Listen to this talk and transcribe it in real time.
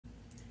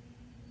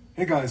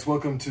Hey guys,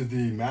 welcome to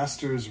the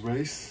Masters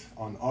race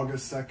on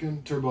August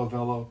 2nd, Turbo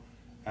Velo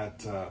at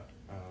the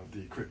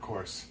crit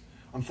course.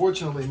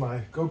 Unfortunately,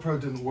 my GoPro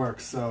didn't work,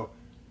 so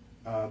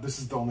this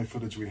is the only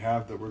footage we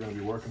have that we're going to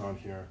be working on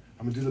here.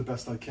 I'm going to do the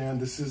best I can.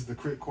 This is the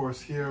crit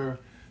course here.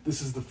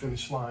 This is the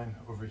finish line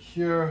over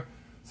here.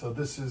 So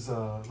this is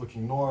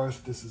looking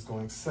north, this is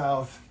going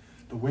south.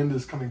 The wind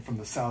is coming from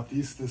the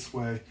southeast this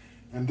way,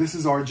 and this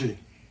is RG.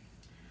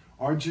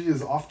 RG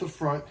is off the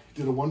front,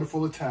 did a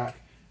wonderful attack.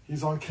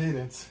 He's on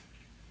cadence,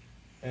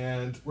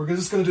 and we're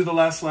just going to do the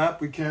last lap.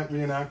 We can't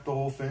reenact the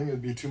whole thing.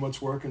 It'd be too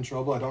much work and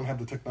trouble. I don't have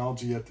the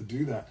technology yet to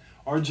do that.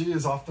 RG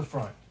is off the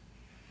front.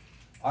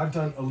 I've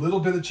done a little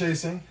bit of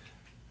chasing,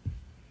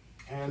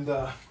 and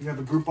we have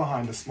a group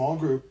behind, a small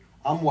group.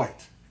 I'm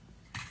white.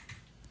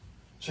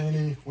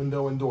 Cheney,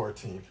 window and door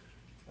team.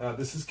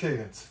 This is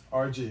cadence,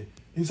 RG.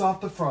 He's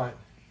off the front,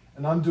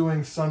 and I'm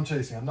doing some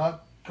chasing. I'm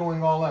not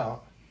going all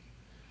out.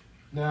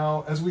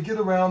 Now, as we get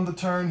around the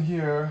turn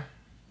here,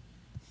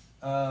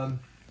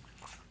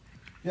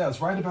 yeah,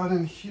 it's right about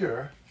in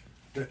here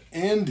that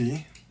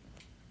Andy,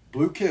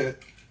 blue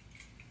kit,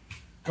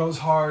 goes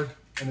hard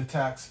and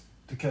attacks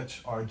to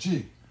catch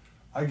RG.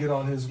 I get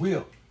on his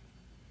wheel.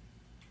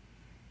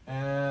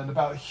 And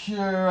about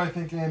here, I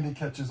think Andy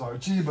catches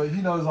RG, but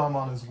he knows I'm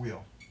on his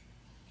wheel.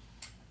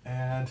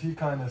 And he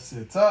kind of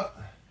sits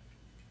up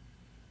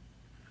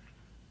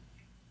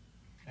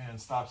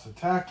and stops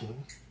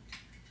attacking.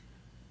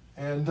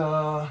 And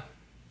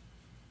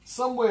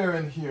somewhere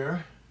in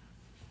here,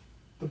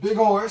 the big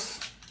horse,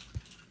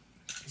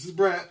 this is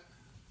Brent,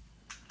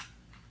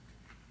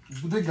 this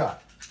is the big guy,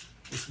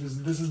 this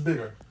is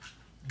bigger.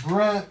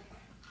 Brent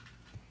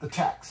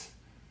attacks.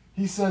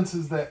 He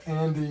senses that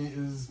Andy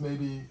is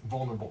maybe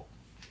vulnerable.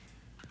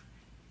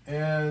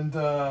 And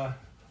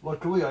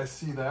luckily I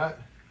see that,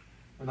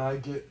 and I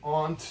get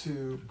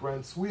onto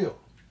Brent's wheel.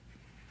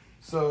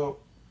 So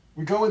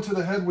we go into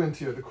the headwind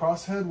here, the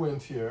cross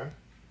headwind here,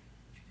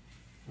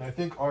 and I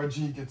think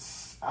RG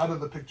gets out of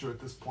the picture at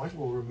this point.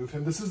 We'll remove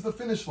him. This is the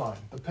finish line,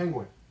 the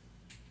penguin.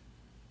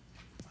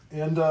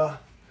 And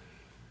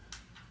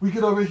we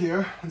get over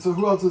here, and so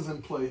who else is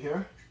in play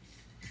here?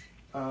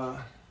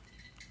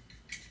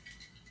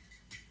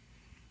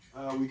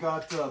 We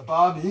got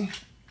Bobby.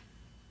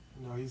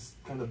 You know, he's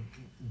kind of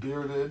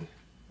bearded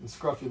and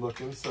scruffy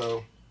looking,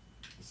 so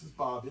this is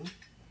Bobby.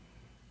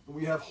 And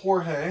we have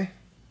Jorge,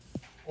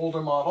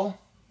 older model.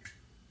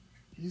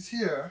 He's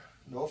here.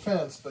 No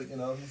offense, but you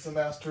know, he's a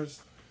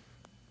Masters,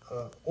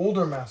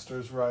 older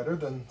Masters rider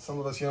than some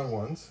of us young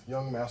ones,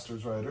 young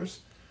Masters riders.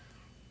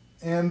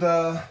 And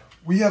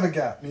we have a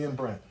gap, me and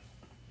Brent.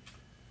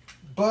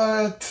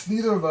 But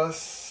neither of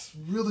us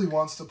really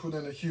wants to put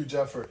in a huge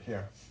effort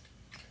here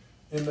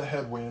in the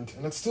headwind.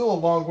 And it's still a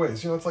long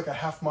ways. You know, it's like a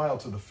half mile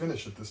to the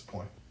finish at this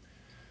point.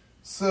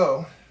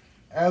 So,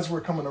 as we're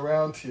coming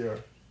around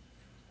here,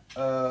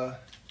 Bobby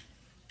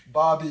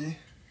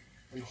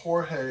and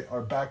Jorge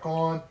are back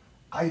on.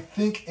 I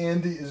think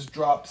Andy is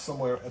dropped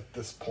somewhere at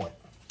this point.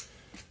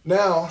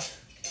 Now,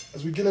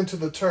 as we get into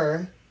the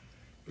turn,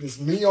 it is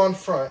me on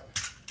front.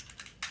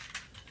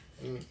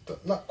 And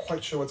not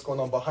quite sure what's going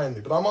on behind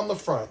me, but I'm on the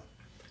front.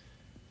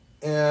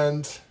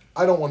 And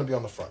I don't want to be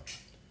on the front.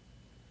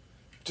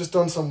 Just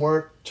done some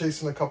work,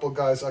 chasing a couple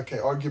guys. Okay,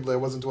 arguably I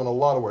wasn't doing a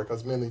lot of work. I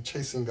was mainly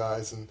chasing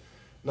guys and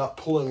not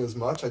pulling as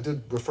much. I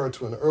did refer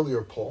to an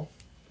earlier pull.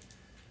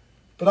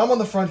 But I'm on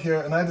the front here,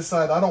 and I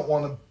decide I don't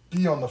want to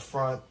be on the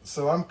front,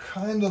 so I'm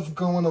kind of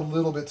going a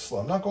little bit slow.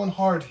 I'm not going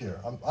hard here.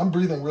 I'm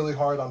breathing really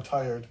hard. I'm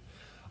tired.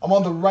 I'm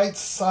on the right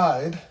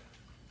side,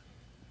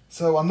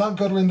 so I'm not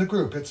guttering the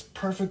group. It's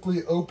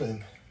perfectly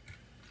open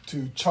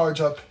to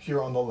charge up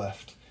here on the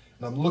left,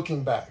 and I'm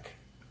looking back.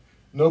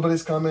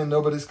 Nobody's coming.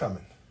 Nobody's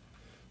coming.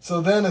 So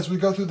then as we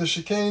go through the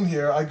chicane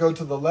here, I go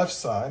to the left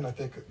side, and I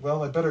think,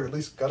 well, I better at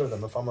least gutter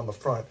them if I'm on the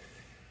front.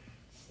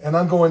 And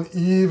I'm going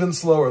even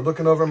slower,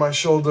 looking over my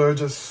shoulder,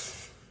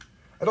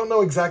 I don't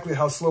know exactly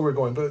how slow we're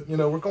going, but, you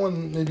know, we're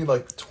going maybe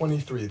like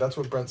 23. That's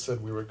what Brent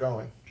said we were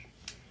going.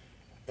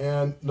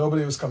 And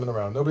nobody was coming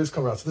around. Nobody's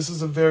coming around. So this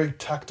is a very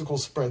tactical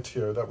sprint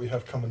here that we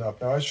have coming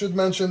up. Now, I should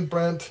mention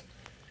Brent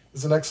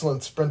is an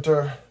excellent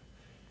sprinter.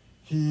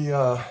 He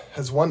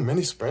has won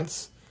many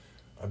sprints.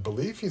 I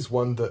believe he's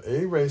won the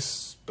A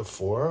race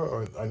before,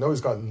 or I know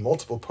he's gotten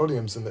multiple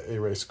podiums in the A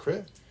race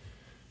crit.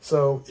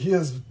 So he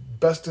has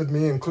bested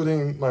me,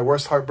 including my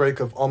worst heartbreak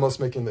of almost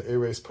making the A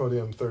race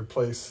podium, third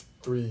place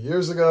 3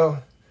 years ago.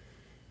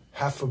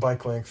 Half a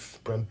bike length,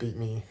 Brent beat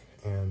me,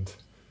 and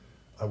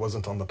I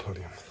wasn't on the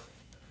podium.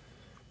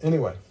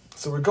 Anyway,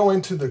 so we're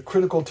going to the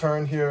critical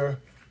turn here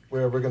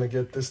where we're going to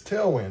get this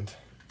tailwind.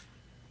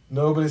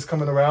 Nobody's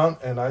coming around,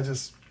 and I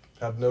just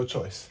have no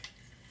choice.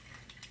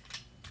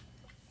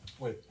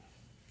 Wait.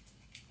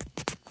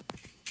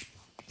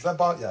 Is that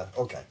Bob? Yeah,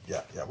 okay.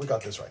 Yeah, we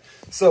got this right.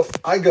 So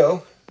I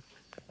go.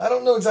 I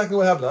don't know exactly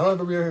what happened. I don't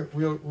have a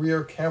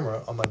rear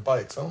camera on my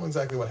bike, so I don't know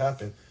exactly what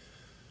happened.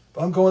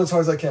 But I'm going as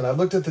hard as I can. I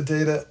looked at the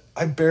data.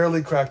 I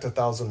barely cracked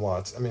 1,000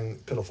 watts. I mean,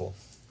 pitiful.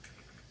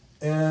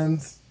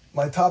 And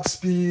My top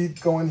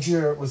speed going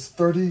here was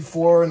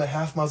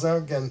 34.5 miles an hour.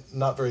 Again,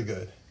 not very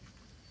good.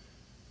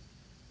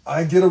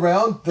 I get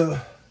around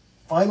the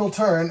final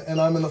turn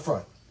and I'm in the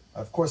front. I,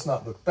 of course,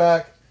 not look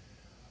back.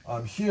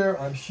 I'm here.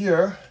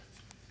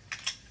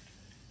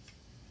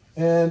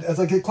 And as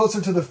I get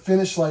closer to the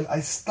finish line, I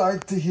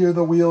start to hear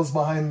the wheels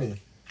behind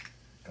me.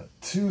 Got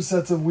 2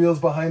 sets of wheels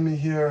behind me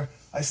here.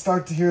 I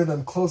start to hear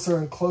them closer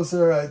and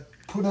closer. I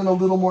put in a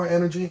little more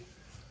energy.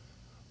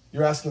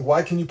 You're asking,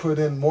 why can you put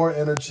in more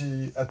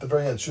energy at the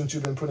very end? Shouldn't you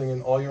have been putting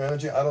in all your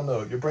energy? I don't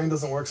know. Your brain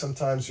doesn't work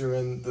sometimes. You're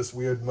in this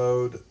weird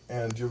mode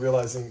and you're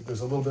realizing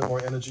there's a little bit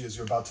more energy as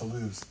you're about to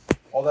lose.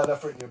 All that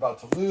effort and you're about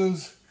to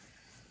lose.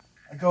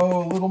 I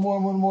go a little more,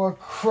 one more,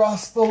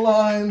 cross the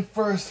line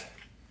first.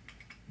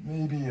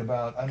 Maybe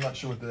about, I'm not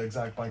sure what the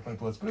exact bike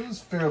length was, but it was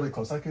fairly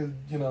close. I could,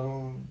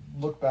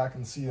 look back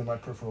and see in my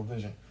peripheral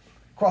vision.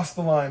 Cross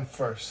the line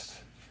first.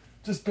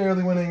 Just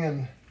barely winning,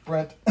 and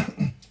Brent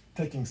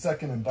taking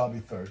second and Bobby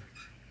third.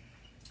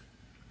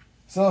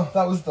 So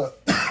that was the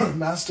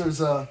Masters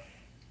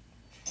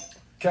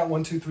Cat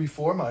 1, 2, 3,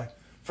 4, my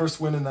first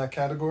win in that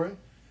category.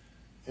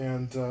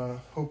 And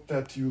hope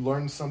that you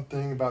learned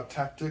something about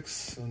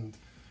tactics and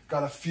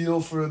got a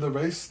feel for the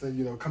race.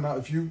 That come out,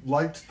 if you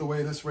liked the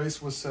way this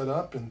race was set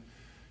up and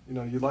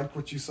you liked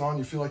what you saw and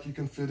you feel like you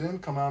can fit in,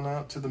 come on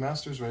out to the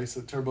Masters race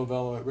at Turbo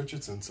Velo at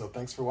Richardson. So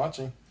thanks for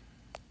watching.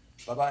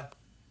 Bye-bye.